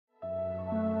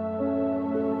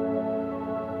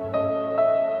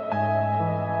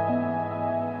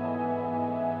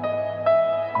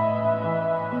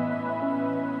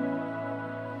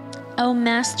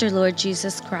Master, Lord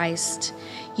Jesus Christ,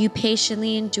 you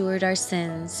patiently endured our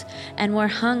sins and were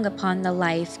hung upon the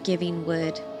life-giving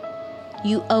wood.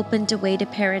 You opened a way to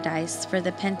paradise for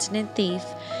the penitent thief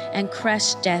and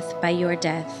crushed death by your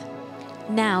death.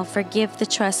 Now forgive the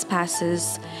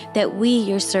trespasses that we,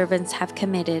 your servants, have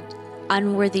committed,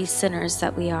 unworthy sinners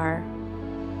that we are.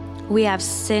 We have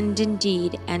sinned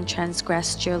indeed and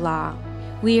transgressed your law.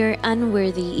 We are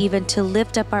unworthy even to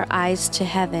lift up our eyes to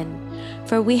heaven,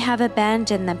 for we have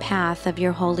abandoned the path of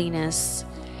your holiness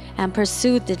and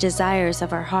pursued the desires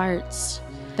of our hearts.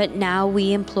 But now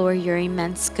we implore your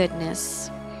immense goodness.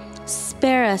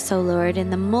 Spare us, O Lord, in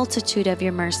the multitude of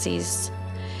your mercies.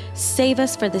 Save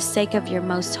us for the sake of your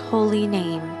most holy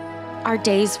name. Our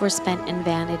days were spent in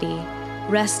vanity.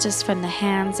 Wrest us from the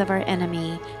hands of our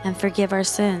enemy and forgive our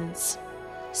sins.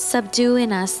 Subdue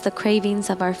in us the cravings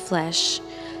of our flesh,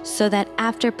 so that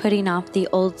after putting off the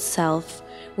old self,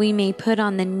 we may put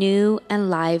on the new and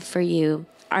live for you,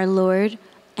 our Lord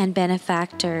and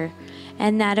Benefactor,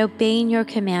 and that obeying your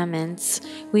commandments,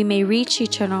 we may reach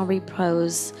eternal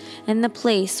repose in the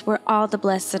place where all the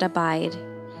blessed abide.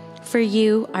 For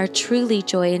you are truly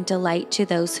joy and delight to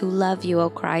those who love you, O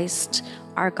Christ,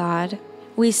 our God.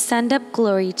 We send up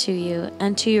glory to you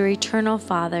and to your eternal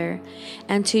Father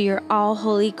and to your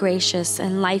all-holy, gracious,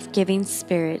 and life-giving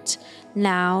Spirit,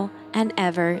 now and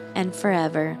ever and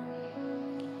forever.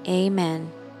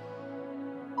 Amen.